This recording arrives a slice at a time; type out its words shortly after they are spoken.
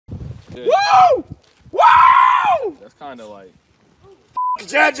Shit. Woo! Woo! That's kind of like.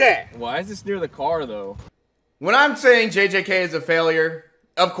 JJ. Why is this near the car though? When I'm saying JJK is a failure,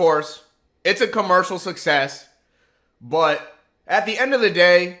 of course, it's a commercial success. But at the end of the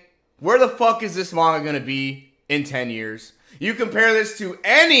day, where the fuck is this manga gonna be in 10 years? You compare this to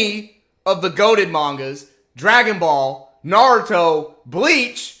any of the goated mangas, Dragon Ball, Naruto,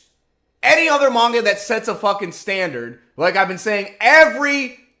 Bleach, any other manga that sets a fucking standard, like I've been saying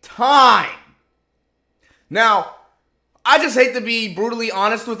every time. Now, I just hate to be brutally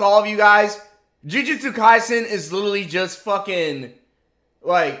honest with all of you guys. Jujutsu Kaisen is literally just fucking,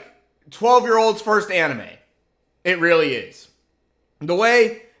 like, 12-year-old's first anime. It really is. The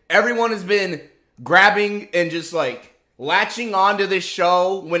way everyone has been grabbing and just, like, latching onto this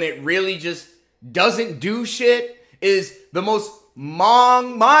show when it really just doesn't do shit is the most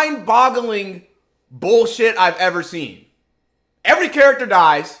mind-boggling bullshit I've ever seen. Every character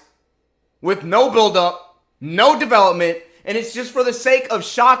dies with no build-up, no development, and it's just for the sake of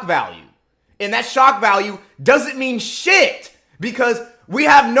shock value. And that shock value doesn't mean shit because we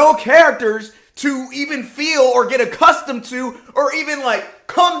have no characters to even feel or get accustomed to or even like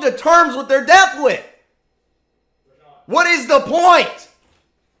come to terms with their death with. What is the point?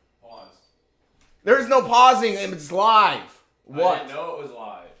 Pause. There's no pausing and it's live. What? I didn't know it was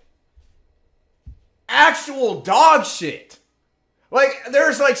live. Actual dog shit. Like,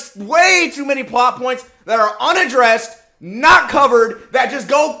 there's like way too many plot points that are unaddressed, not covered, that just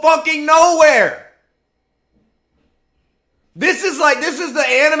go fucking nowhere. This is the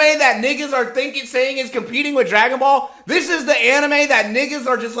anime that niggas are saying is competing with Dragon Ball. This is the anime that niggas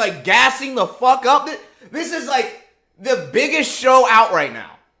are just like gassing the fuck up. This is like the biggest show out right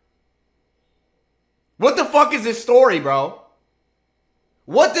now. What the fuck is this story, bro?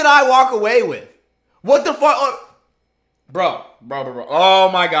 What did I walk away with? What the fuck? Bro. Oh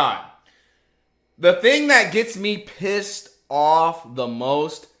my God. The thing that gets me pissed off the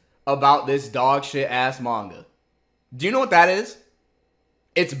most about this dog shit ass manga. Do you know what that is?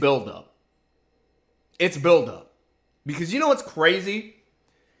 It's build-up. It's build-up. Because you know what's crazy?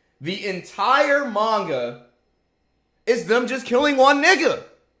 The entire manga is them just killing one nigga.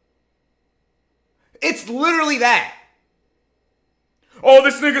 It's literally that. Oh,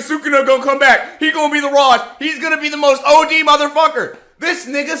 this nigga Sukuna gonna come back. He gonna be the Rash. He's gonna be the most OD motherfucker. This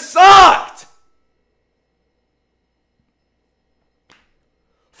nigga sucked.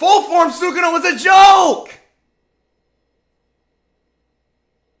 Full form Sukuna was a joke.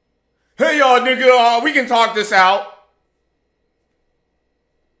 Hey, y'all, nigga, we can talk this out.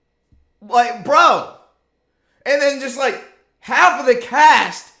 Like, bro. And then just like half of the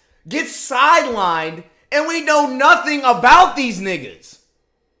cast gets sidelined and we know nothing about these niggas.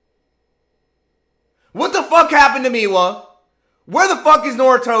 What the fuck happened to Miwa? Where the fuck is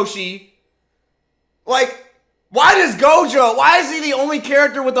Noritoshi? Like, why is he the only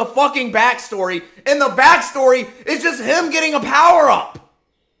character with a fucking backstory? And the backstory is just him getting a power-up.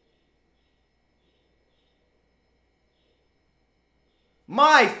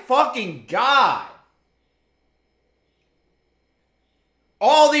 My fucking God.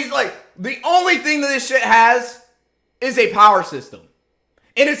 All these, like, the only thing that this shit has is a power system.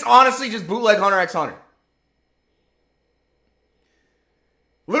 And it's honestly just bootleg Hunter x Hunter.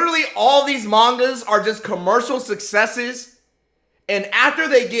 Literally all these mangas are just commercial successes. And after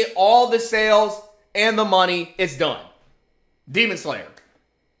they get all the sales and the money, it's done. Demon Slayer.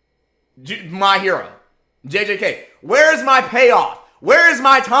 My Hero. JJK. Where is my payoff? Where is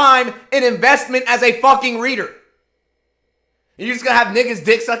my time and investment as a fucking reader? You're just gonna have niggas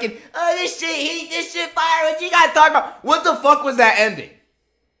dick sucking. Oh, this shit heat, this shit fire. What you guys talking about? What the fuck was that ending?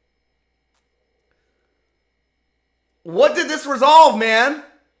 What did this resolve, man?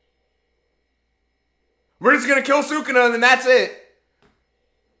 We're just gonna kill Sukuna and then that's it.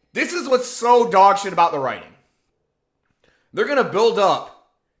 This is what's so dog shit about the writing. They're gonna build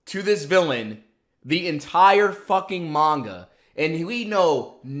up to this villain the entire fucking manga. And we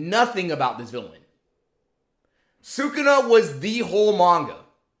know nothing about this villain. Sukuna was the whole manga.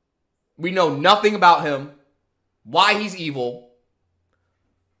 We know nothing about him. Why he's evil.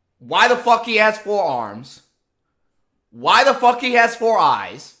 Why the fuck he has 4 arms. Why the fuck he has 4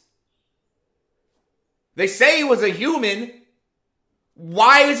 eyes. They say he was a human.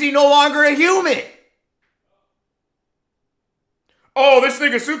 Why is he no longer a human? Oh, this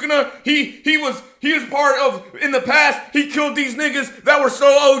nigga Sukuna, he was part of, in the past, he killed these niggas that were so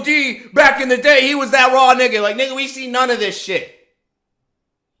OD back in the day. He was that raw nigga. Like, nigga, we see none of this shit.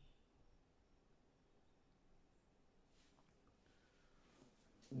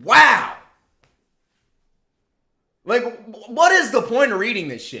 Wow. Like, what is the point of reading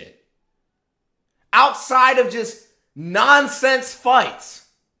this shit? outside of just nonsense fights.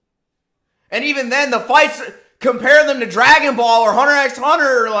 And even then, the fights, compare them to Dragon Ball or Hunter x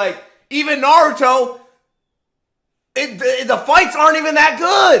Hunter or like even Naruto, the fights aren't even that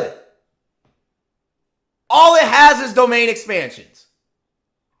good. All it has is domain expansions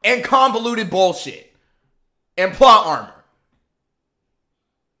and convoluted bullshit and plot armor.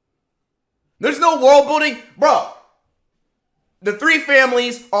 There's no world building. Bro, the three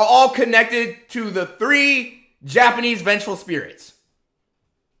families are all connected to the three Japanese vengeful spirits.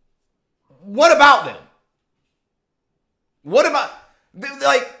 What about them? What about,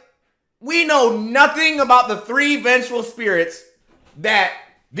 like, we know nothing about the three vengeful spirits that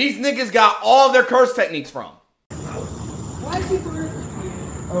these niggas got all their curse techniques from. Why is he doing?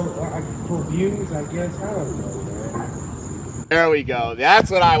 Oh, for views, I guess. I don't know, man. There we go. That's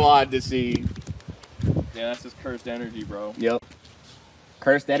what I wanted to see. Yeah, that's just cursed energy, bro. Yep.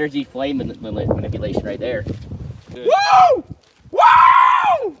 Cursed energy flame manipulation right there. Dude, Woo!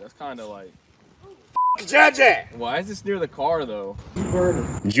 Woo! that's kind of like. Judge. Why is this near the car though?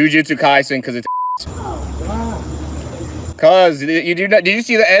 Jujutsu Kaisen, because it's. Wow. Cause did you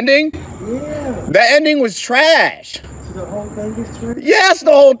see the ending? Yeah. The ending was trash. So the whole thing is true? Yes,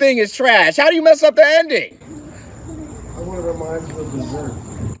 the whole thing is trash. How do you mess up the ending? I want to remind you of Berserk.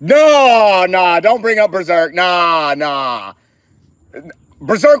 No, don't bring up Berserk. Nah.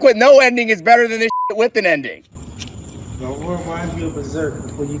 Berserk with no ending is better than this shit with an ending. I want to remind you of Berserk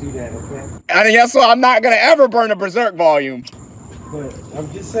before you do that, okay? And yes, so I'm not gonna ever burn a Berserk volume. But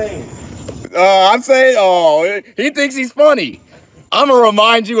I'm just saying. I'm saying, oh, he thinks he's funny. I'm gonna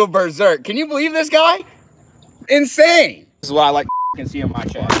remind you of Berserk. Can you believe this guy? Insane. This is what I like to see in my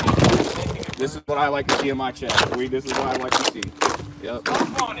chat. This is what I like to see in my chat. This is what I like to see. Yep.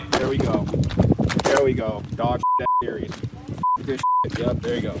 There we go. There we go. Dog that series. This shit. Yep.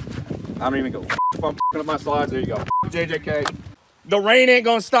 There you go. I don't even go. I'm up my slides. There you go. JJK. The rain ain't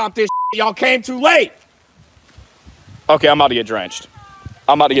gonna stop this shit. Y'all came too late. Okay, I'm about to get drenched.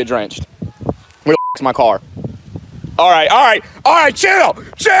 Where the is my car? All right, chill.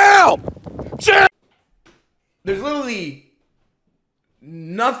 There's literally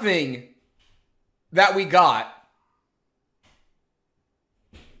nothing that we got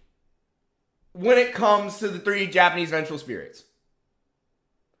when it comes to the three Japanese vengeful spirits.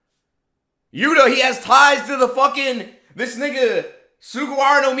 Yuta, he has ties to the fucking, this nigga,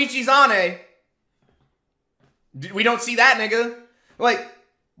 Sugawara no Michizane. We don't see that nigga. Like,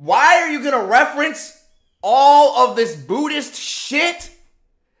 why are you gonna reference all of this Buddhist shit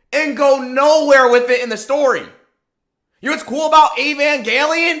and go nowhere with it in the story? You know what's cool about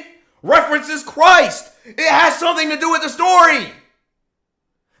Evangelion? References Christ. It has something to do with the story.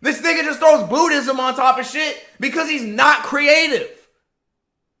 This nigga just throws Buddhism on top of shit because he's not creative.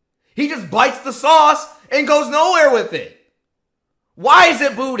 He just bites the sauce and goes nowhere with it. Why is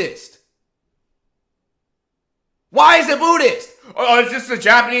it Buddhist? Why is it Buddhist? Oh, it's just a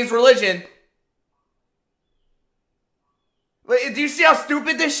Japanese religion. Do you see how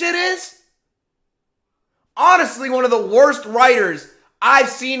stupid this shit is? Honestly, one of the worst writers I've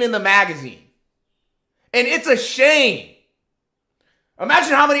seen in the magazine. And it's a shame.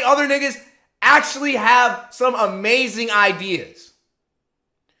 Imagine how many other niggas actually have some amazing ideas.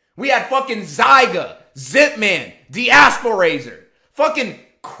 We had fucking Zyga, Zipman, Diasporazer, fucking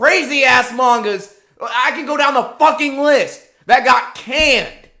crazy ass mangas. I can go down the fucking list that got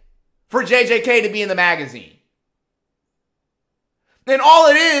canned for JJK to be in the magazine. And all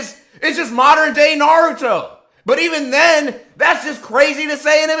it is just modern day Naruto. But even then, that's just crazy to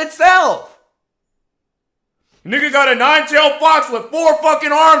say in of itself. Nigga got a nine-tailed fox with 4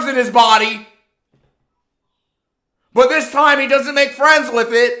 fucking arms in his body. But this time he doesn't make friends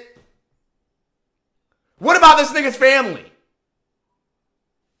with it. What about this nigga's family?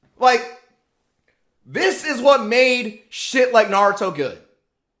 Like, this is what made shit like Naruto good.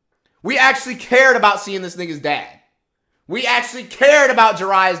 We actually cared about seeing this nigga's dad. We actually cared about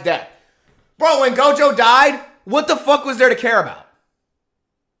Jiraiya's death. Bro, when Gojo died, what the fuck was there to care about?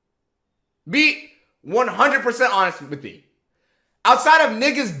 Be 100% honest with me. Outside of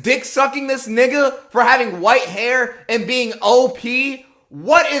niggas dick sucking this nigga for having white hair and being OP,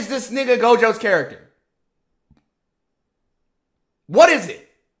 what is this nigga Gojo's character? What is it?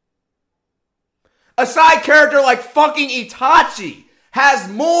 A side character like fucking Itachi has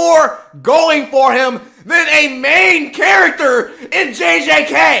more going for him than a main character in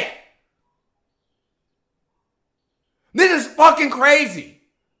JJK. This is fucking crazy.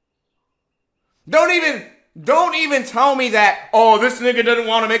 Don't even tell me that, oh, this nigga doesn't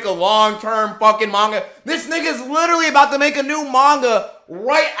want to make a long-term fucking manga. This nigga's literally about to make a new manga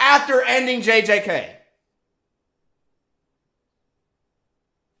right after ending JJK.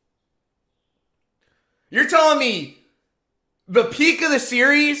 You're telling me the peak of the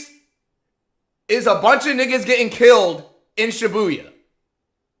series is a bunch of niggas getting killed in Shibuya.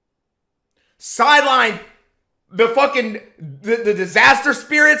 Sidelined the disaster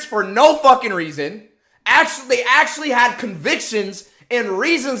spirits for no fucking reason. They actually had convictions and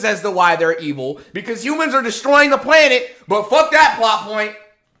reasons as to why they're evil because humans are destroying the planet, but fuck that plot point.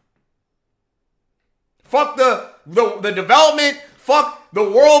 Fuck the development, fuck the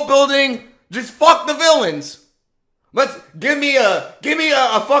world building, just fuck the villains. Let's give me a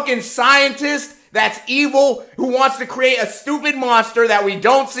fucking scientist that's evil, who wants to create a stupid monster that we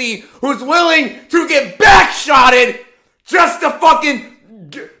don't see, who's willing to get backshotted just to fucking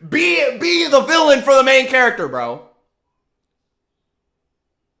be the villain for the main character, bro.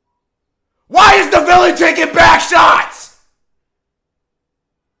 Why is the villain taking backshots?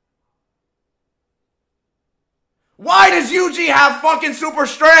 Why does Yuji have fucking super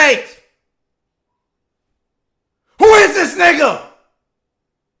strength? Who is this nigga?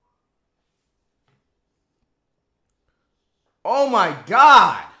 Oh my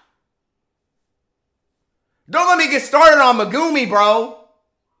god. Don't let me get started on Megumi, bro.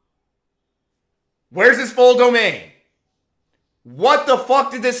 Where's his full domain? What the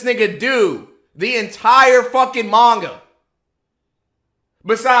fuck did this nigga do the entire fucking manga?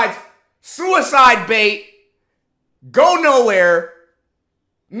 Besides suicide bait, go nowhere,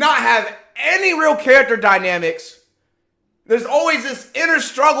 not have any real character dynamics. There's always this inner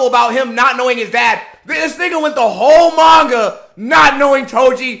struggle about him not knowing his dad. This nigga went the whole manga not knowing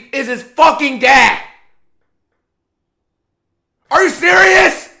Toji is his fucking dad. Are you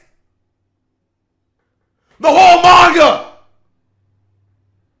serious? The whole manga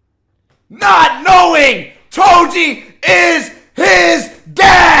not knowing Toji is his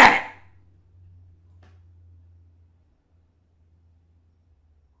dad.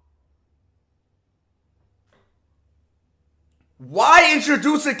 Why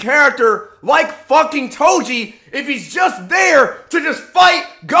introduce a character like fucking Toji if he's just there to just fight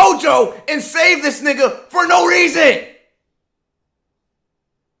Gojo and save this nigga for no reason?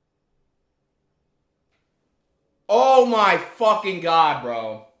 Oh my fucking god,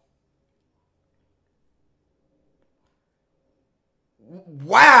 bro.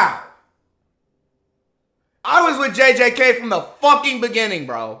 Wow. I was with JJK from the fucking beginning,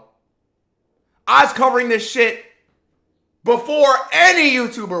 bro. I was covering this shit before any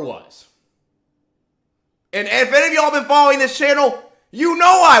YouTuber was. And if any of y'all been following this channel, you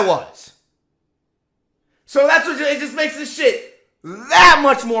know I was. So that's what it just makes this shit that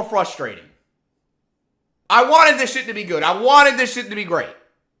much more frustrating. I wanted this shit to be good. I wanted this shit to be great.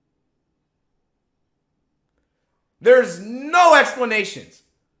 There's no explanations.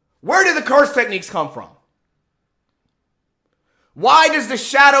 Where did the curse techniques come from? Why does the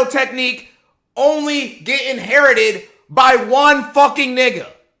shadow technique only get inherited by one fucking nigga?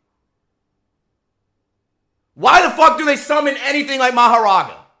 Why the fuck do they summon anything like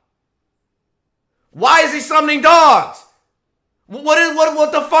Maharaga? Why is he summoning dogs?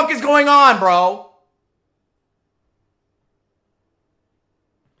 What the fuck is going on, bro?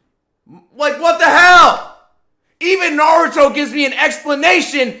 Like, what the hell? Even Naruto gives me an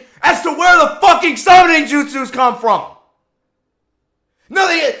explanation as to where the fucking summoning jutsus come from. No,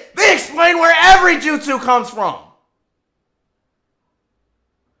 they explain where every jutsu comes from.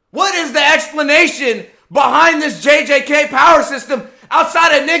 What is the explanation behind this JJK power system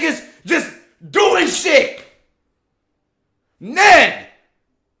outside of niggas just doing shit? Nen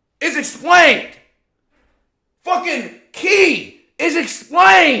is explained. Fucking Ki is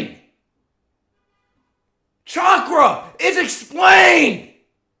explained. Chakra is explained.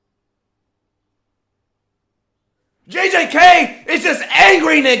 JJK is just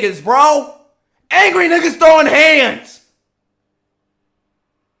angry niggas, bro. Angry niggas throwing hands.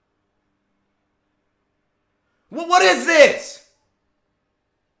 What is this?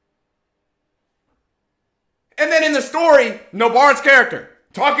 And then in the story, Nobara's character,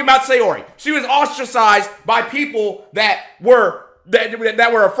 talking about Sayori. She was ostracized by people that were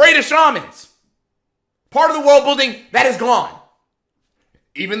afraid of shamans. Part of the world building that is gone.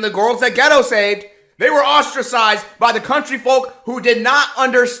 Even the girls that Ghetto saved, they were ostracized by the country folk who did not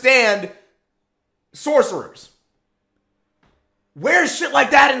understand sorcerers. Where's shit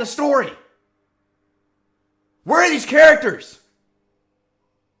like that in the story? Where are these characters?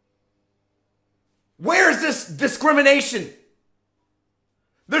 Where is this discrimination?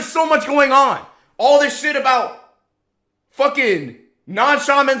 There's so much going on. All this shit about fucking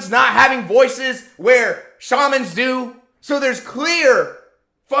non-shamans not having voices where shamans do. So there's clear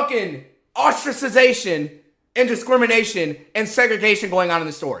fucking ostracization and discrimination and segregation going on in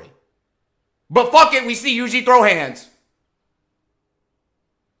the story. But fuck it, we see Yuji throw hands.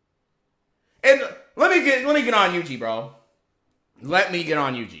 And let me get on Yuji, bro. Let me get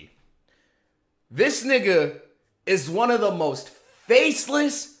on Yuji. This nigga is one of the most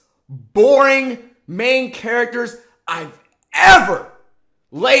faceless, boring main characters I've ever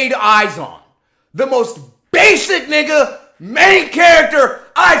laid eyes on. The most basic nigga main character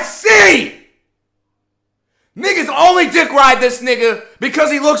I've seen. Niggas only dick ride this nigga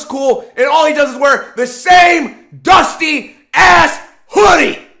because he looks cool and all he does is wear the same dusty ass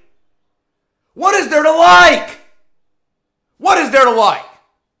hoodie. What is there to like? What is there to like?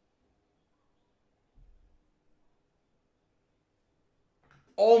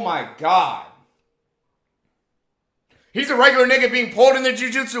 Oh my god. He's a regular nigga being pulled in the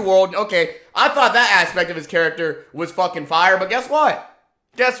Jujutsu world. Okay, I thought that aspect of his character was fucking fire, but guess what?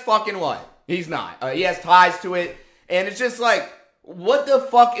 Guess fucking what? He's not. He has ties to it, and it's just like, what the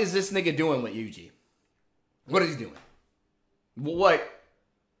fuck is this nigga doing with Yuji? What is he doing? What?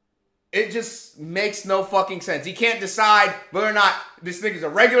 It just makes no fucking sense. He can't decide whether or not this nigga's a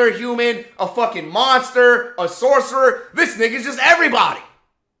regular human, a fucking monster, a sorcerer. This nigga's just everybody.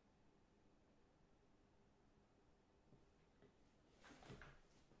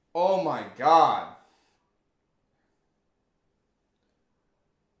 Oh my god.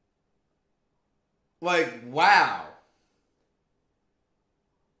 Like, wow.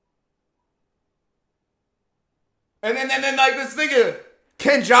 And then like, this nigga,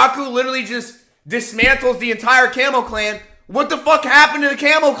 Kenjaku literally just dismantles the entire Kamo clan. What the fuck happened to the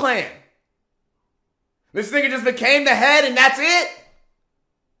Kamo clan? This nigga just became the head and that's it?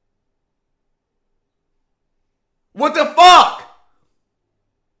 What the fuck?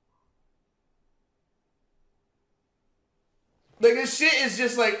 Like, this shit is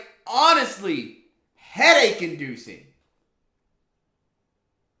just like, honestly, headache inducing.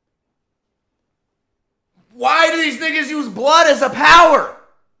 Why do these niggas use blood as a power?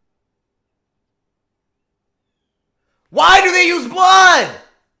 Why do they use blood?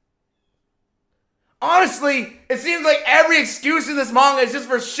 Honestly, it seems like every excuse in this manga is just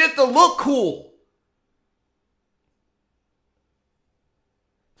for shit to look cool.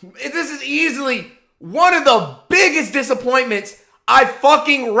 This is easily one of the biggest disappointments I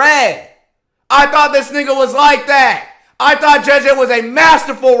fucking read. I thought this nigga was like that. I thought Gege was a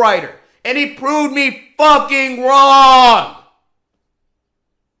masterful writer. And he proved me fucking wrong.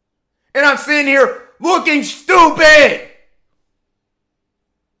 And I'm sitting here looking stupid.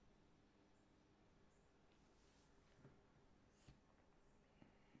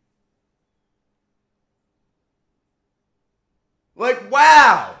 Like,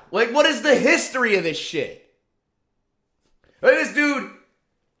 wow. Like, what is the history of this shit? Like, this dude...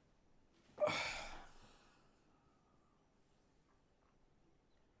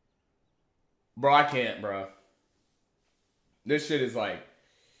 Bro, I can't, bro. This shit is like...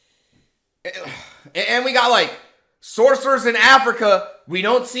 And we got, like, sorcerers in Africa. We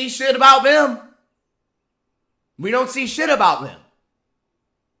don't see shit about them. We don't see shit about them.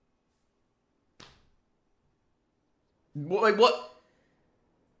 Like, what?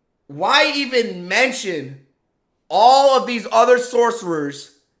 Why even mention all of these other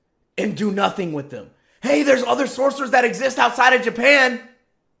sorcerers and do nothing with them? Hey, there's other sorcerers that exist outside of Japan.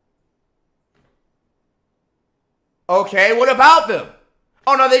 Okay, what about them?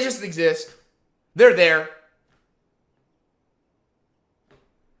 Oh, no, they just exist. They're there.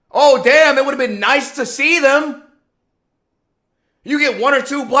 Oh, damn, it would have been nice to see them. You get one or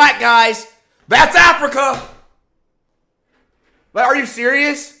two black guys. That's Africa. Like, are you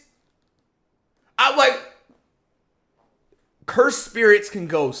serious? Cursed spirits can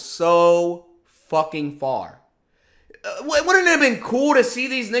go so fucking far. Wouldn't it have been cool to see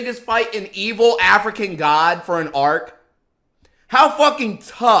these niggas fight an evil African god for an arc? How fucking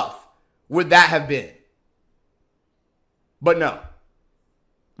tough would that have been? But no.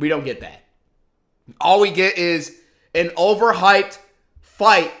 We don't get that. All we get is an overhyped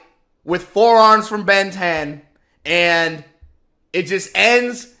fight with forearms from Ben 10, and it just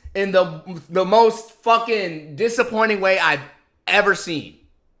ends in the most fucking disappointing way I've ever seen.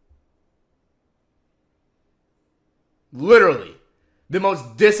 Literally. The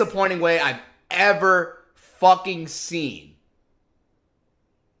most disappointing way I've ever fucking seen.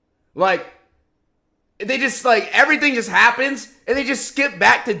 Like, they just, like, everything just happens, and they just skip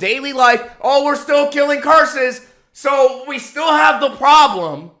back to daily life. Oh, we're still killing curses. So we still have the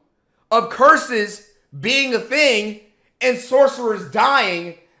problem of curses being a thing and sorcerers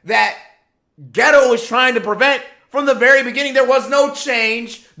dying that Geto is trying to prevent from the very beginning. There was no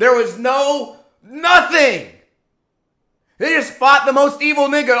change. There was nothing. They just fought the most evil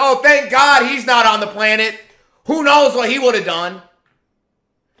nigga. Oh, thank God he's not on the planet. Who knows what he would have done?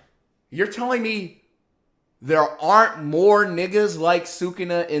 You're telling me there aren't more niggas like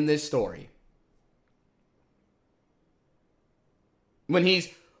Sukuna in this story? When he's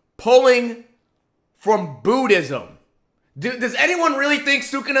pulling from Buddhism. Does anyone really think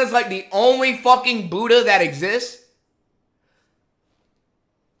Sukuna's like the only fucking Buddha that exists?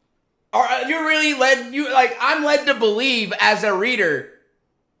 Or you really I'm led to believe as a reader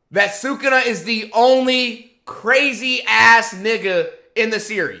that Sukuna is the only crazy ass nigga in the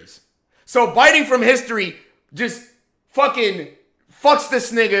series. So biting from history just fucking fucks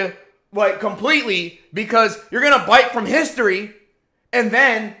this nigga like completely, because you're gonna bite from history, and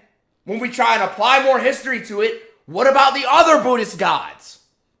then when we try and apply more history to it, what about the other Buddhist gods?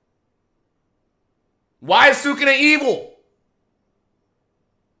 Why is Sukuna evil?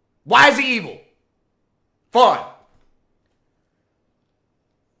 Why is he evil? Fun.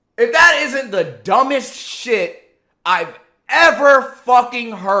 If that isn't the dumbest shit I've ever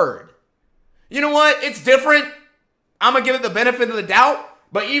fucking heard. You know what? It's different. I'm going to give it the benefit of the doubt.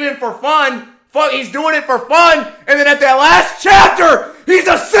 But even for fun, he's doing it for fun. And then at that last chapter, he's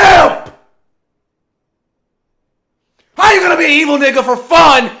a simp. How are you going to be an evil nigga for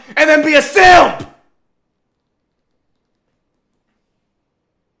fun and then be a simp?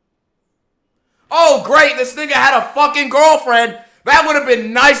 Oh, great. This nigga had a fucking girlfriend. That would have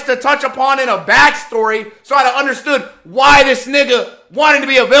been nice to touch upon in a backstory so I'd have understood why this nigga wanted to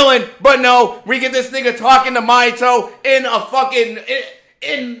be a villain. But no, we get this nigga talking to Mahito in a fucking,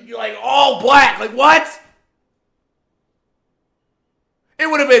 in like all black. Like, what? It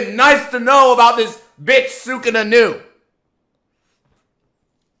would have been nice to know about this bitch Sukuna knew.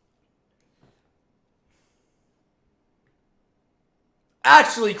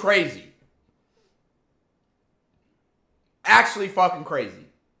 Actually crazy. Actually fucking crazy.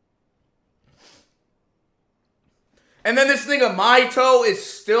 And then this nigga Mahito is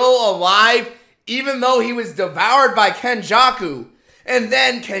still alive, even though he was devoured by Kenjaku. And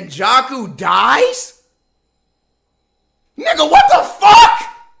then Kenjaku dies? Nigga, what the fuck?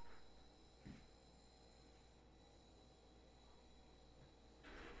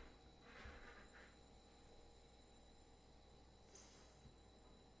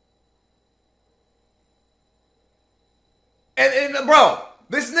 And bro,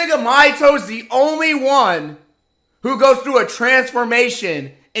 this nigga Mahito's the only one who goes through a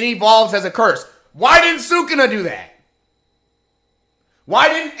transformation and evolves as a curse. Why didn't Sukuna do that? Why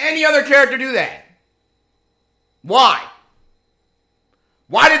didn't any other character do that? Why?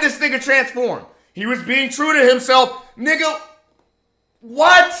 Why did this nigga transform? He was being true to himself. Nigga,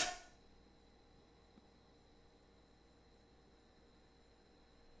 what?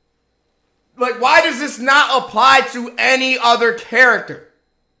 Like, why does this not apply to any other character?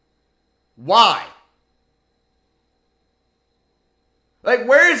 Why? Like,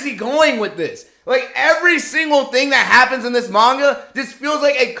 where is he going with this? Like, every single thing that happens in this manga just feels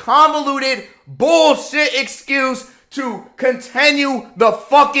like a convoluted bullshit excuse to continue the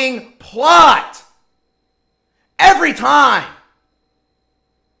fucking plot. Every time.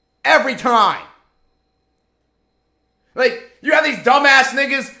 Every time. Like, you have these dumbass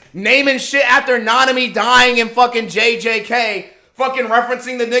niggas naming shit after Nanami dying in fucking JJK, fucking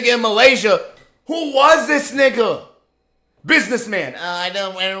referencing the nigga in Malaysia. Who was this nigga? Businessman. I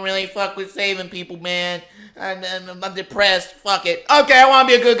don't really fuck with saving people, man. I'm depressed. Fuck it. Okay, I want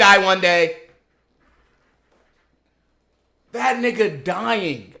to be a good guy one day. That nigga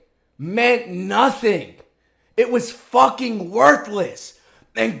dying meant nothing. It was fucking worthless.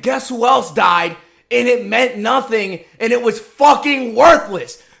 And guess who else died? And it meant nothing, and it was fucking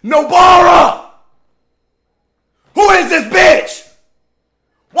worthless. Nobara! Who is this bitch?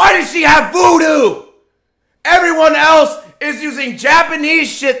 Why does she have voodoo? Everyone else is using Japanese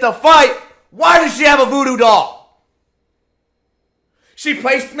shit to fight. Why does she have a voodoo doll? She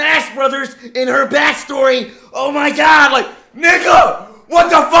plays Smash Brothers in her backstory. Oh my god, like, nigga, what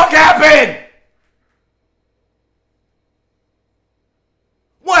the fuck happened?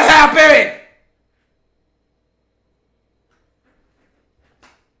 What happened?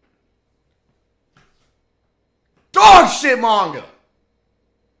 Dog shit manga.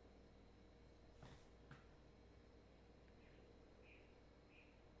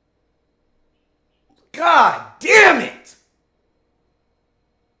 God damn it.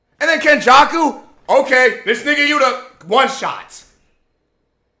 And then Kenjaku, okay, this nigga you the one shots.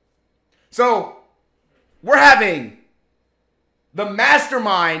 So, we're having the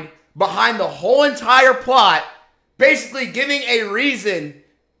mastermind behind the whole entire plot basically giving a reason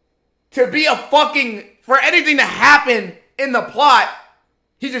to be a fucking, for anything to happen in the plot,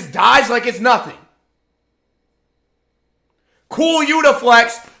 he just dies like it's nothing. Cool you to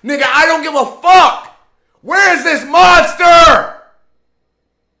flex. Nigga, I don't give a fuck. Where is this monster?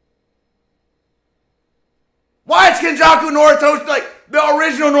 Why is Kenjaku Noritoshi like the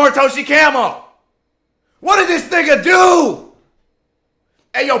original Noritoshi Kamo? What did this nigga do?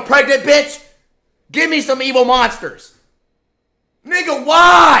 Hey, yo, pregnant bitch. Give me some evil monsters. Nigga,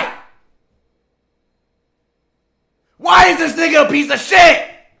 why? Why is this nigga a piece of shit?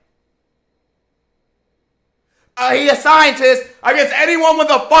 He a scientist. I guess anyone with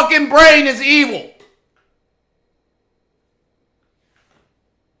a fucking brain is evil.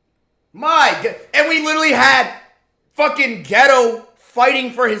 My God. And we literally had fucking Geto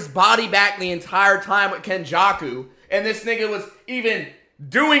fighting for his body back the entire time with Kenjaku. And this nigga was even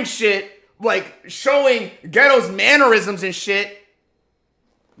doing shit, like showing Geto's mannerisms and shit.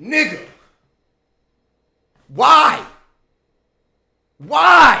 Nigga. Why?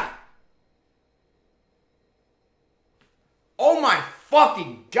 Why? Oh my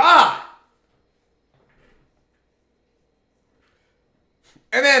fucking God.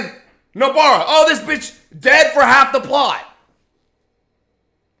 And then Nobara. Oh, this bitch dead for half the plot.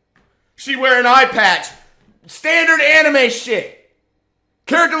 She wear an eye patch. Standard anime shit.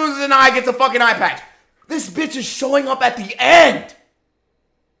 Character loses an eye, gets a fucking eye patch. This bitch is showing up at the end.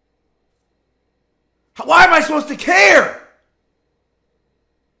 Why am I supposed to care?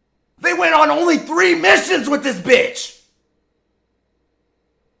 They went on only 3 missions with this bitch.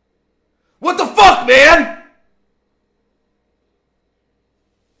 What the fuck, man?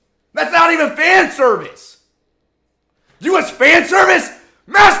 That's not even fan service. You was fan service?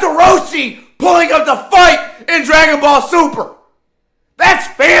 Master Roshi pulling up to fight in Dragon Ball Super. That's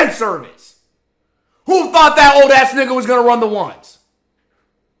fan service. Who thought that old ass nigga was gonna run the ones?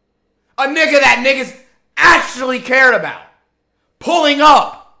 A nigga that niggas actually cared about. Pulling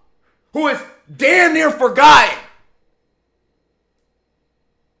up. Who is damn near forgotten.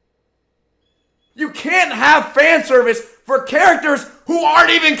 You can't have fan service for characters who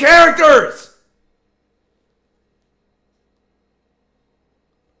aren't even characters.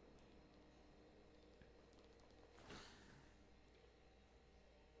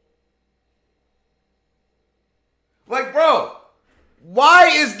 Like, bro, why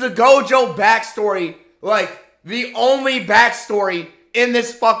is the Gojo backstory like the only backstory in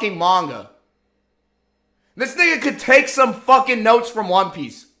this fucking manga? This nigga could take some fucking notes from One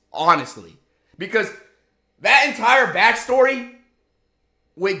Piece, honestly. Because that entire backstory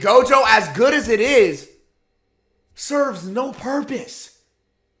with Gojo, as good as it is, serves no purpose.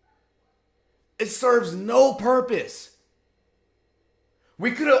 It serves no purpose.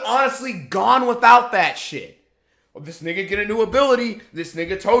 We could have honestly gone without that shit. Well, this nigga get a new ability. This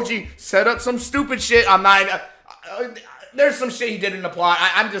nigga Toji set up some stupid shit. I'm not... there's some shit he did in the plot.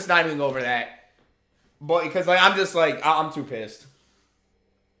 I'm just not even going over that. But because like I'm just like... I'm too pissed.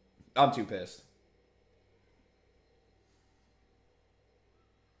 I'm too pissed.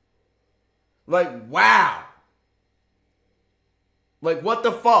 Like, wow. Like, what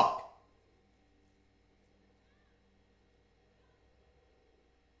the fuck?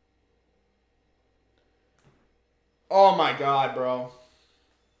 Oh my God, bro.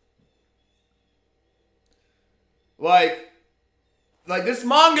 Like this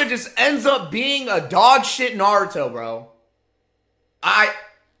manga just ends up being a dog shit Naruto, bro. I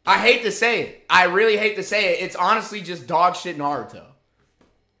hate to say it. I really hate to say it. It's honestly just dog shit Naruto.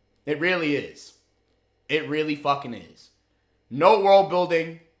 It really is. It really fucking is. No world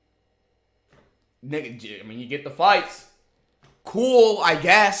building. Nigga, I mean, you get the fights. Cool, I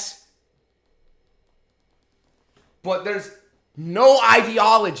guess. But there's no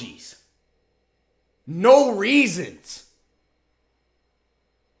ideologies. No reasons.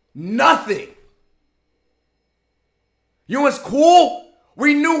 Nothing. You know what's cool?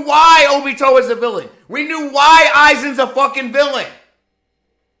 We knew why Obito is a villain. We knew why Aizen's a fucking villain.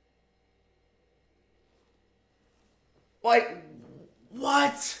 Like,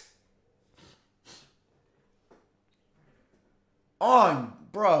 what? On,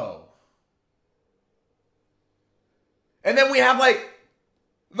 bro. And then we have, like,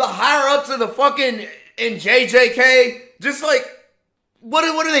 the higher-ups of the fucking, in JJK, just like, what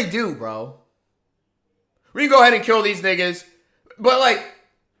do they do, bro? We can go ahead and kill these niggas, but, like,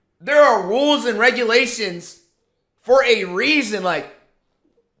 there are rules and regulations for a reason. Like,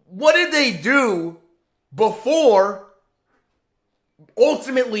 what did they do before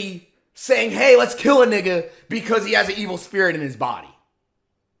ultimately saying, hey, let's kill a nigga because he has an evil spirit in his body?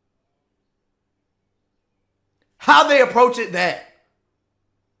 How'd they approach it then?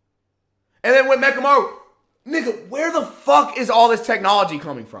 And then with Mechamaru, nigga, where the fuck is all this technology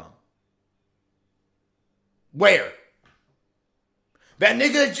coming from? Where? That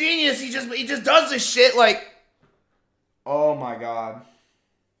nigga a genius. He just does this shit like, oh my God.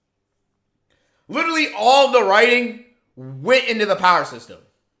 Literally all of the writing went into the power system.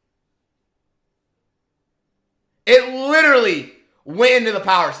 It literally went into the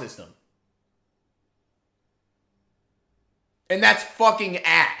power system. And that's fucking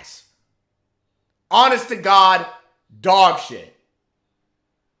ass. Honest to God, dog shit.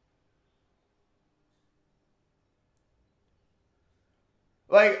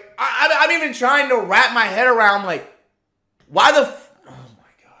 Like, I'm even trying to wrap my head around, like, why the oh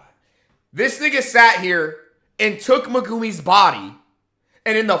my God. This nigga sat here and took Megumi's body,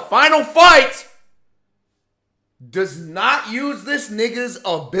 and in the final fight, does not use this nigga's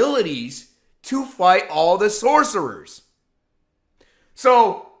abilities to fight all the sorcerers.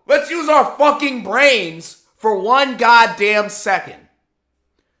 So, let's use our fucking brains for one goddamn second.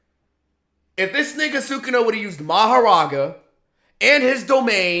 If this nigga Sukuna would have used Maharaga and his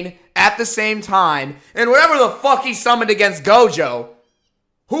domain at the same time, and whatever the fuck he summoned against Gojo,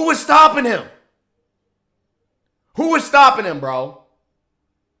 who was stopping him? Who was stopping him, bro?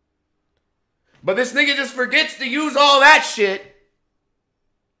 But this nigga just forgets to use all that shit.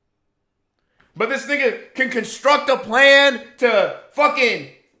 But this nigga can construct a plan to fucking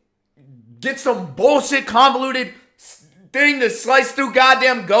get some bullshit convoluted thing to slice through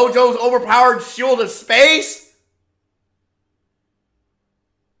goddamn Gojo's overpowered shield of space?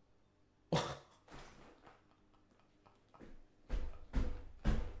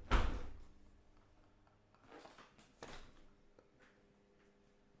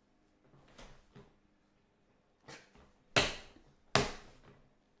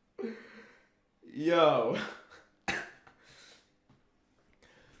 Yo.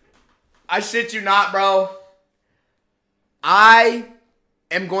 I shit you not, bro. I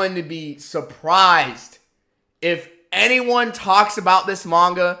am going to be surprised if anyone talks about this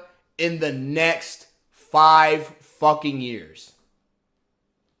manga in the next 5 fucking years.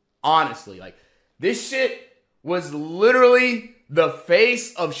 Honestly, like, this shit was literally the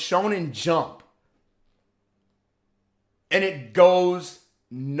face of Shonen Jump. And it goes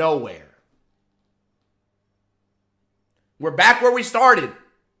nowhere. We're back where we started.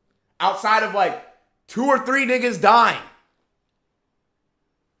 Outside of like 2 or 3 niggas dying.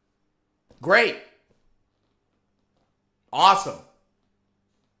 Great. Awesome.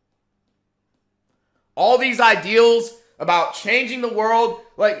 All these ideals about changing the world,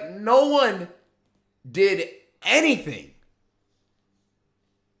 like no one did anything.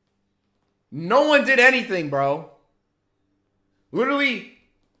 No one did anything, bro. Literally,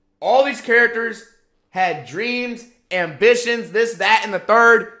 all these characters had dreams, ambitions, this, that, and the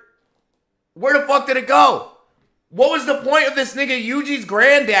third. Where the fuck did it go? What was the point of this nigga Yuji's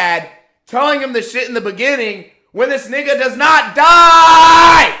granddad telling him the shit in the beginning when this nigga does not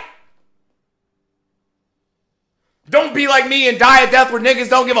die? Don't be like me and die a death where niggas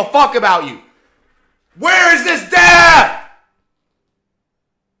don't give a fuck about you. Where is this death?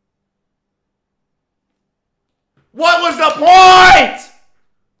 What was the point?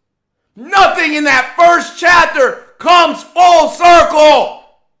 Nothing in that first chapter comes full circle.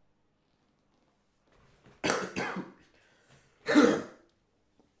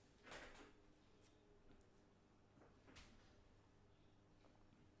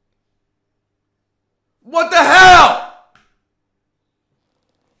 What the hell?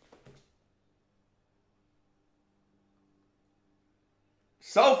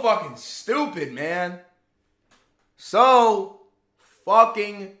 So fucking stupid, man. So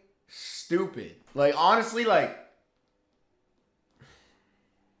fucking stupid. Like, honestly, like,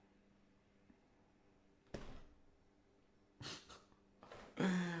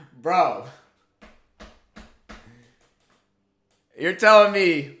 bro, you're telling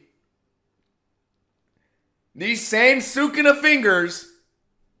me these same Sukuna fingers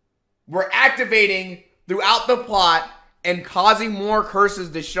were activating throughout the plot and causing more curses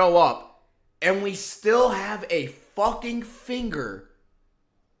to show up, and we still have a fucking finger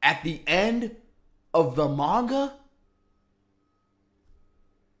at the end of the manga?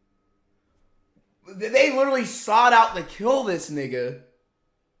 They literally sought out to kill this nigga,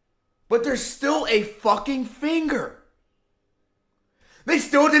 but there's still a fucking finger. They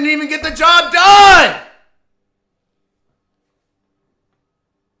still didn't even get the job done!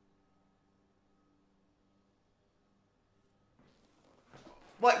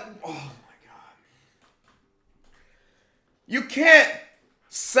 Like, oh my god. You can't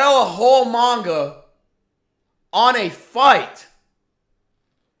sell a whole manga on a fight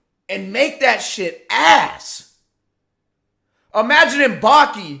and make that shit ass. Imagine in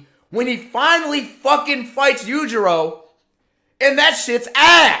Baki when he finally fucking fights Yujiro and that shit's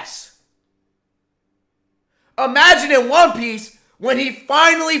ass. Imagine in One Piece when he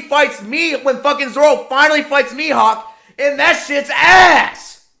finally fights when fucking Zoro finally fights Mihawk and that shit's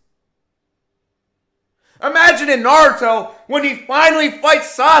ass. Imagine in Naruto when he finally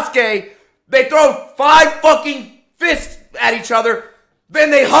fights Sasuke, they throw 5 fucking fists at each other, then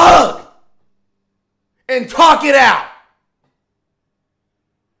they hug and talk it out.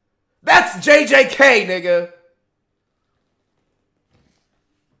 That's JJK, nigga.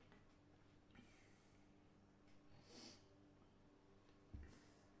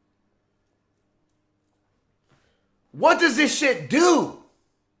 What does this shit do?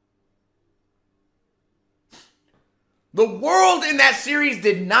 The world in that series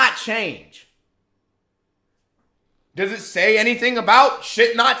did not change. Does it say anything about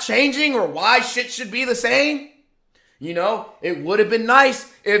shit not changing or why shit should be the same? You know, it would have been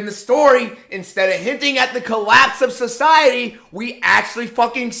nice if the story, instead of hinting at the collapse of society, we actually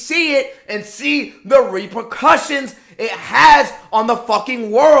fucking see it and see the repercussions it has on the fucking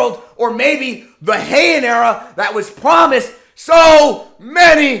world, or maybe the Heian era that was promised so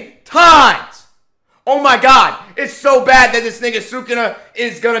many times. Oh my god, it's so bad that this nigga Sukuna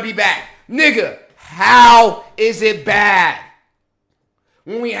is gonna be bad. Nigga, how is it bad?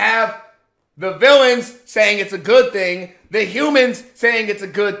 When we have the villains saying it's a good thing, the humans saying it's a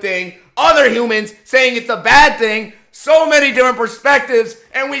good thing, other humans saying it's a bad thing, so many different perspectives,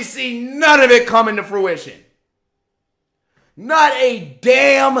 and we see none of it come into fruition. Not a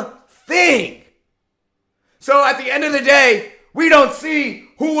damn thing. So at the end of the day, we don't see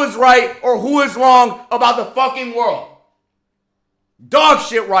who was right or who is wrong about the fucking world. Dog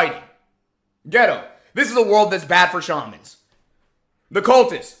shit writing. Ghetto. This is a world that's bad for shamans. The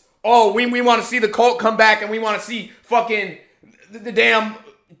cultists. Oh, we want to see the cult come back and we want to see fucking the damn...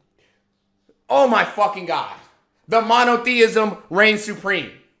 Oh my fucking god. The monotheism reigns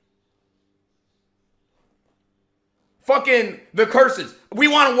supreme. Fucking the curses. We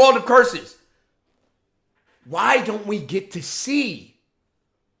want a world of curses. Why don't we get to see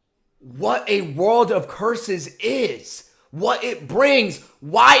what a world of curses is? What it brings?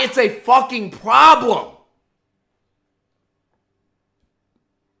 Why it's a fucking problem?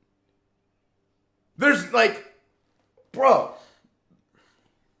 There's like, bro.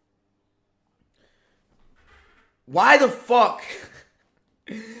 Why the fuck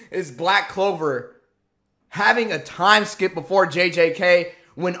is Black Clover having a time skip before JJK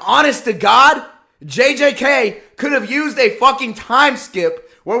when, honest to God, JJK could have used a fucking time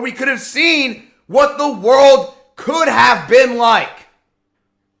skip where we could have seen what the world could have been like?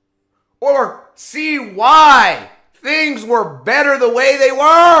 Or see why things were better the way they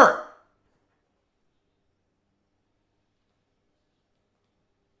were?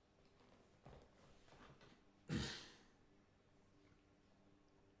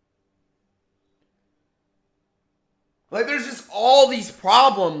 Like, there's just all these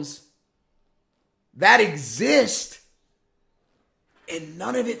problems that exist, and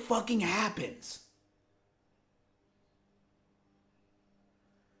none of it fucking happens.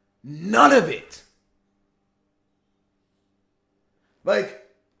 None of it. Like,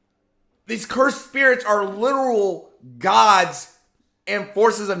 these cursed spirits are literal gods and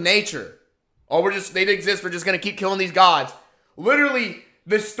forces of nature. Oh, they exist, we're just gonna keep killing these gods. Literally,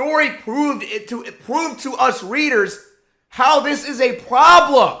 the story proved to us readers how this is a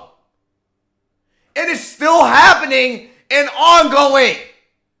problem. And it's still happening and ongoing.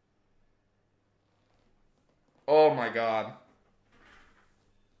 Oh my god.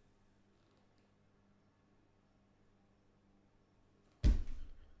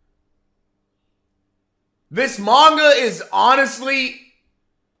 This manga is honestly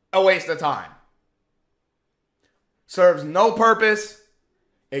a waste of time. Serves no purpose.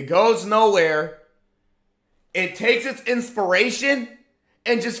 It goes nowhere. It takes its inspiration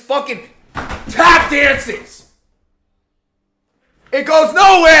and just fucking tap dances. It goes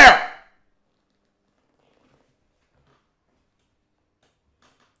nowhere.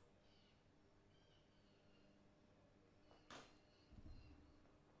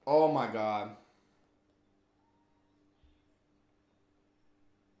 Oh my god.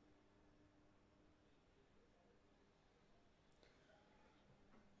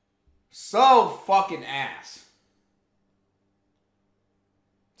 So fucking ass.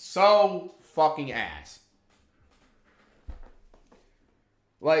 So fucking ass.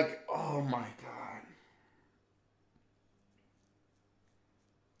 Like, oh my god.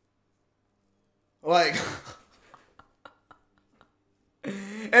 Like,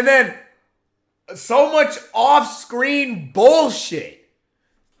 And then so much off-screen bullshit.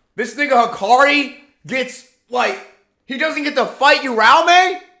 This nigga Hikari gets, like, he doesn't get to fight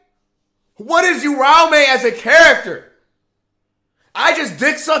Uraume? What is Uraume as a character? I just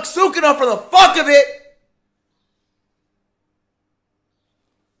dick suck Sukuna for the fuck of it.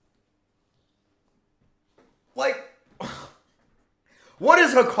 Like, what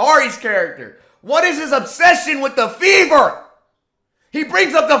is Hikari's character? What is his obsession with the fever? He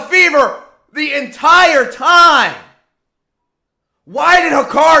brings up the fever the entire time. Why did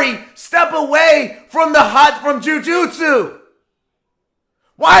Hikari step away from from Jujutsu?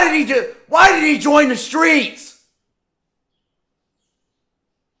 Why did he join the streets?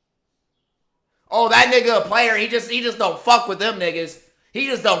 Oh, that nigga a player. He just don't fuck with them niggas. He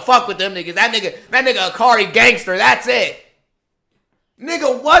just don't fuck with them niggas. That nigga Hikari gangster. That's it.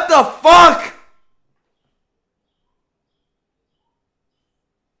 Nigga, what the fuck?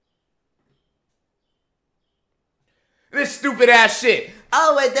 This stupid ass shit.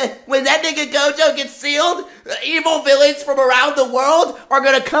 Oh, when that nigga Gojo gets sealed, the evil villains from around the world are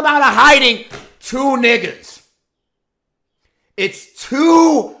gonna come out of hiding. 2 niggas. It's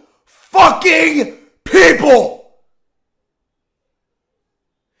 2 fucking people.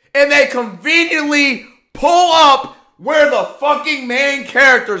 And they conveniently pull up where the fucking main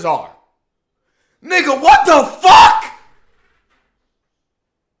characters are. Nigga, what the fuck?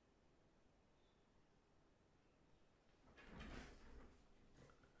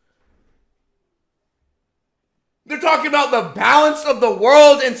 They're talking about the balance of the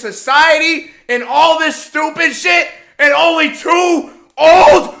world and society and all this stupid shit, and only 2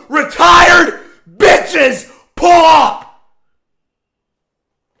 old, retired bitches pull up.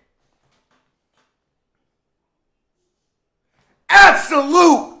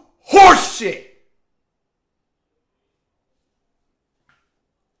 Absolute horseshit.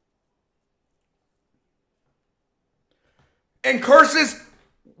 And curses,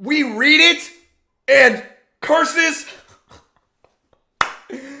 we read it, and curses,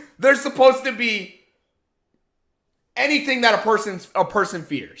 they're supposed to be anything that a person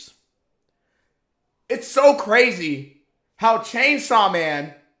fears. It's so crazy how Chainsaw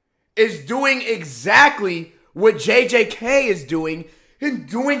Man is doing exactly what JJK is doing, and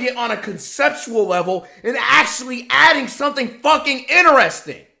doing it on a conceptual level and actually adding something fucking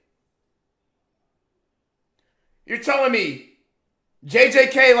interesting. You're telling me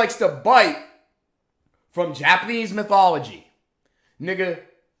JJK likes to bite from Japanese mythology. Nigga,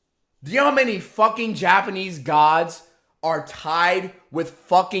 do you know how many fucking Japanese gods are tied with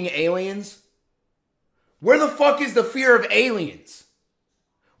fucking aliens? Where the fuck is the fear of aliens?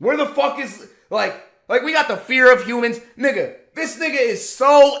 Where the fuck is, like we got the fear of humans. Nigga, this nigga is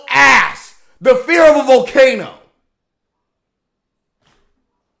so ass. The fear of a volcano.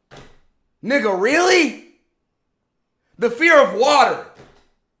 Nigga, really? The fear of water.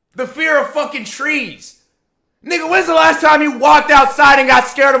 The fear of fucking trees. Nigga, when's the last time you walked outside and got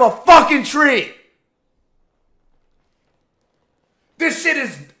scared of a fucking tree? This shit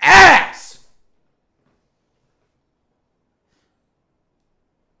is ass.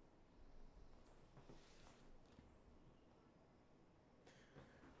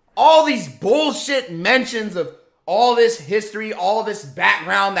 All these bullshit mentions of all this history, all this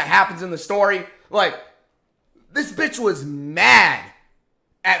background that happens in the story. Like, this bitch was mad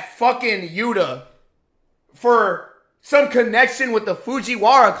at fucking Yuta for some connection with the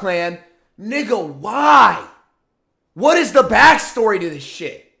Fujiwara clan. Nigga, why? What is the backstory to this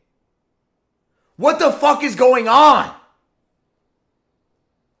shit? What the fuck is going on?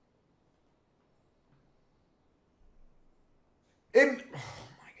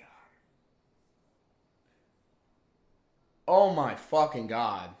 Oh my fucking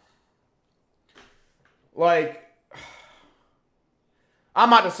God. Like, I'm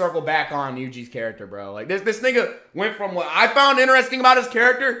about to circle back on Yuji's character, bro. Like, this nigga went from what I found interesting about his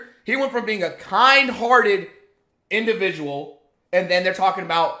character, he went from being a kind-hearted individual, and then they're talking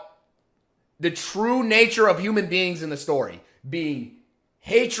about the true nature of human beings in the story. Being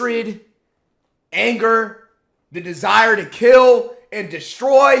hatred, anger, the desire to kill and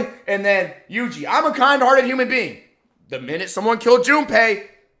destroy, and then Yuji, I'm a kind-hearted human being. The minute someone killed Junpei,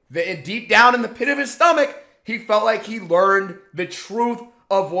 deep down in the pit of his stomach, he felt like he learned the truth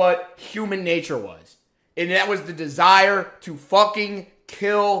of what human nature was. And that was the desire to fucking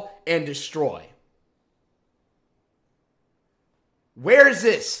kill and destroy. Where is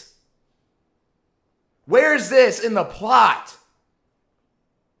this? Where is this in the plot?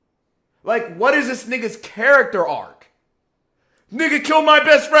 Like, what is this nigga's character arc? Nigga killed my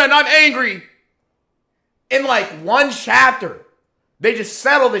best friend, I'm angry. In like one chapter, They just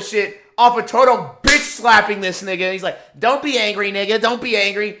settle the shit off of Toto bitch slapping this nigga. And he's like, don't be angry, nigga. Don't be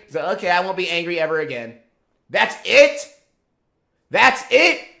angry. He's like, okay, I won't be angry ever again. That's it? That's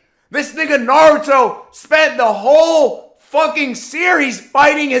it? This nigga Naruto spent the whole fucking series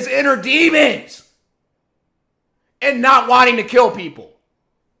fighting his inner demons and not wanting to kill people.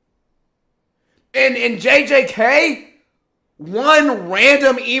 And in JJK, one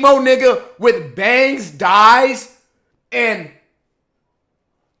random emo nigga with bangs dies and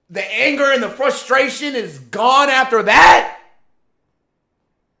the anger and the frustration is gone after that?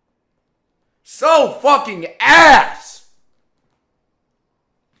 So fucking ass.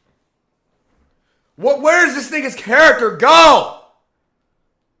 Where does this nigga's character go?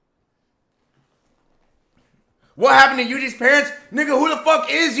 What happened to Yuji's parents? Nigga, who the fuck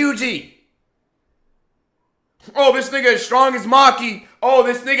is Yuji? Oh, this nigga is strong as Maki. Oh,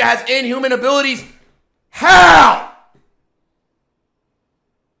 this nigga has inhuman abilities. How?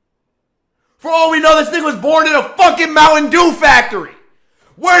 For all we know, this nigga was born in a fucking Mountain Dew factory.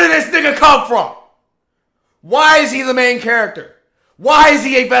 Where did this nigga come from? Why is he the main character? Why is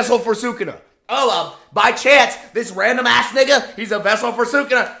he a vessel for Sukuna? Oh, by chance, this random ass nigga, he's a vessel for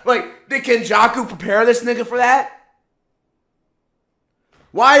Sukuna. Like, did Kenjaku prepare this nigga for that?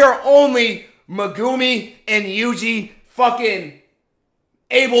 Why are only Megumi and Yuji fucking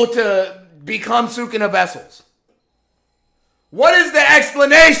able to become Sukuna vessels? What is the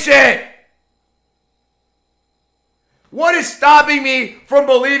explanation? What is stopping me from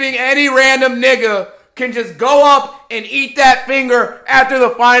believing any random nigga can just go up and eat that finger after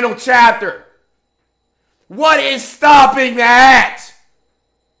the final chapter? What is stopping that?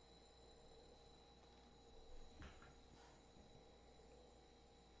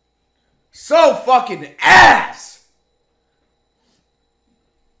 So fucking ass.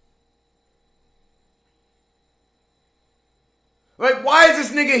 Like, why is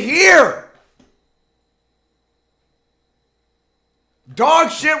this nigga here? Dog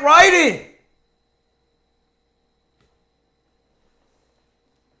shit writing.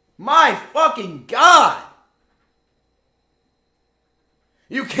 My fucking God.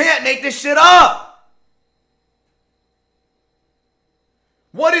 You can't make this shit up.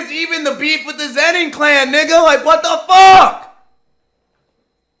 What is even the beef with the Zenin clan, nigga? Like, what the fuck?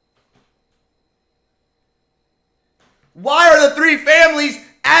 Why are the three families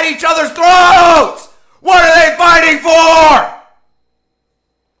at each other's throats? What are they fighting for?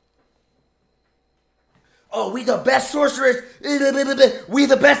 Oh, we the best sorcerers. We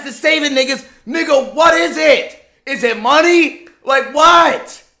the best at saving niggas. Nigga, what is it? Is it money? Like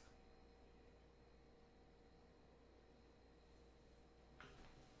what?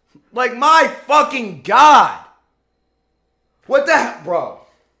 Like my fucking God. What the hell, bro?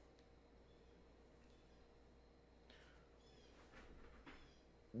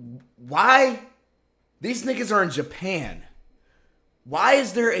 Why? These niggas are in Japan. Why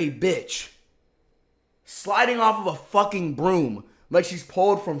is there a bitch sliding off of a fucking broom like she's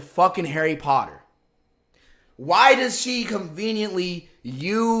pulled from fucking Harry Potter? Why does she conveniently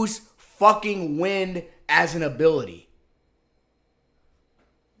use fucking wind as an ability?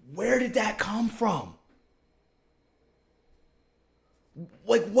 Where did that come from?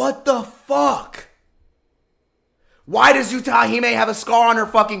 Like, what the fuck? Why does Utahime have a scar on her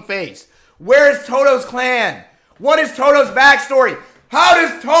fucking face? Where is Toto's clan? What is Toto's backstory? How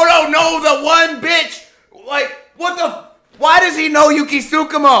does Toto know the one bitch? Like, what the... Why does he know Yuki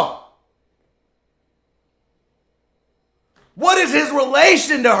Tsukumo? What is his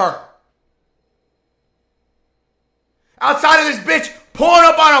relation to her? Outside of this bitch pulling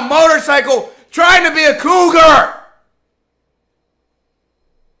up on a motorcycle trying to be a cougar.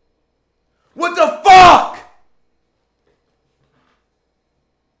 What the fuck?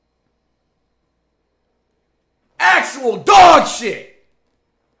 Actual dog shit.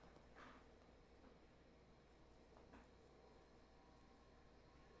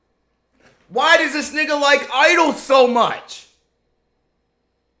 Why does this nigga like idols so much?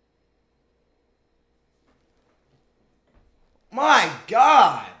 My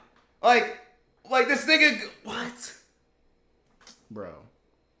God. Like this nigga, what? Bro.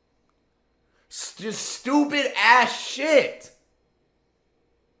 Just stupid ass shit.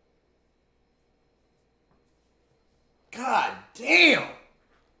 God damn.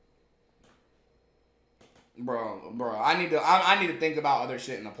 Bro, I need to think about other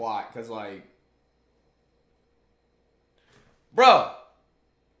shit in the plot, cause like, bro,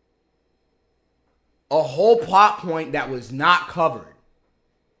 a whole plot point that was not covered.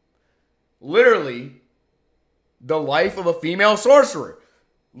 Literally, the life of a female sorcerer.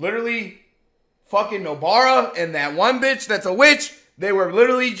 Literally, fucking Nobara and that one bitch that's a witch. They were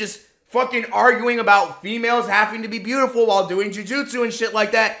literally just fucking arguing about females having to be beautiful while doing jujutsu and shit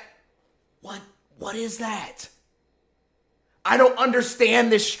like that. What is that? I don't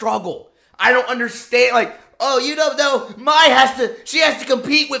understand this struggle. I don't understand, like, oh, you don't know, she has to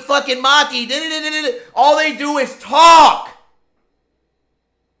compete with fucking Maki. All they do is talk.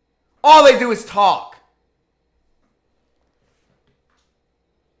 All they do is talk.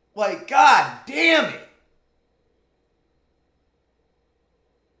 Like, god damn it.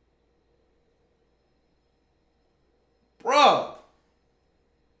 Bro.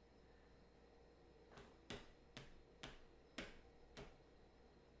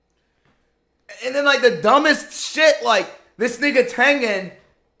 And then, like, the dumbest shit, like, this nigga Tengen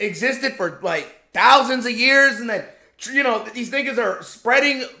existed for, like, thousands of years, and then, you know, these niggas are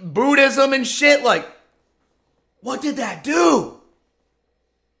spreading Buddhism and shit. Like, what did that do?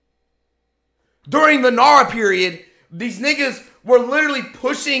 During the Nara period, these niggas were literally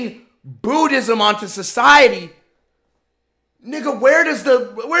pushing Buddhism onto society. Nigga, where does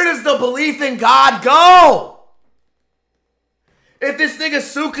the belief in God go? If this nigga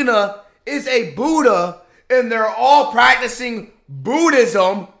Sukuna is a Buddha and they're all practicing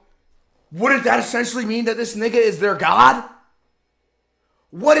Buddhism, wouldn't that essentially mean that this nigga is their god?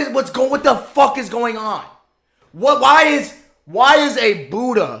 What the fuck is going on? Why is a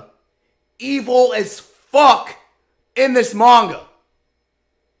Buddha evil as fuck in this manga?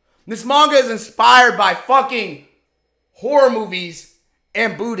 This manga is inspired by fucking horror movies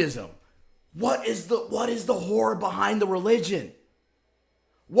and Buddhism. What is the horror behind the religion?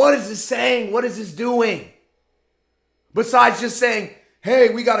 What is this saying? What is this doing? Besides just saying, hey,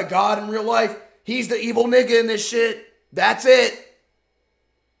 we got a god in real life. He's the evil nigga in this shit. That's it.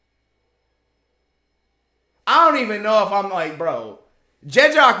 I don't even know if I'm like, bro,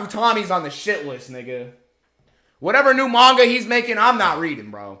 Gege Akutami's on the shit list, nigga. Whatever new manga he's making, I'm not reading,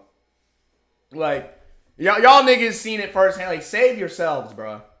 bro. Like, y'all niggas seen it firsthand. Like, save yourselves,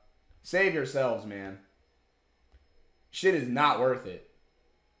 bro. Save yourselves, man. Shit is not worth it.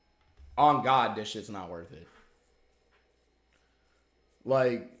 On God, this shit's not worth it.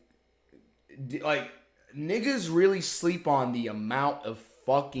 Like, niggas really sleep on the amount of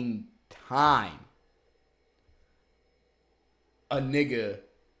fucking time a nigga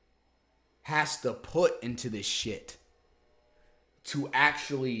has to put into this shit to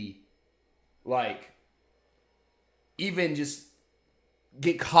actually, like, even just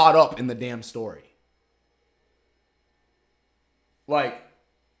get caught up in the damn story. Like,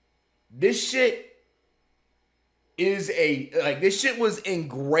 this shit this shit was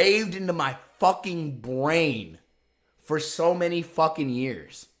engraved into my fucking brain for so many fucking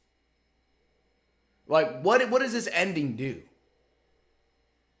years. Like, what does this ending do?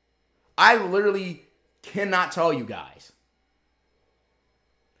 I literally cannot tell you guys.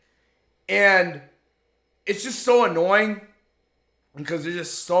 And it's just so annoying because there's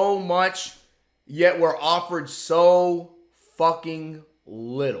just so much, yet we're offered so fucking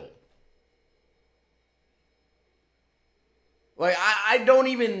little. Like, I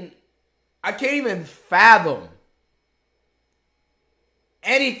can't even fathom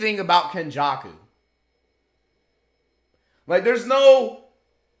anything about Kenjaku. Like, there's no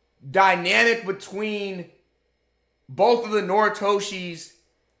dynamic between both of the Noritoshis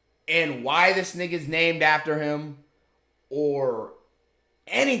and why this nigga's named after him or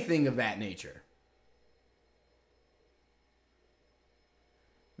anything of that nature.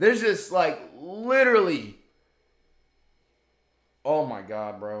 There's just, like, literally, oh my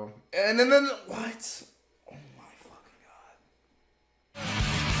God, bro. And then what?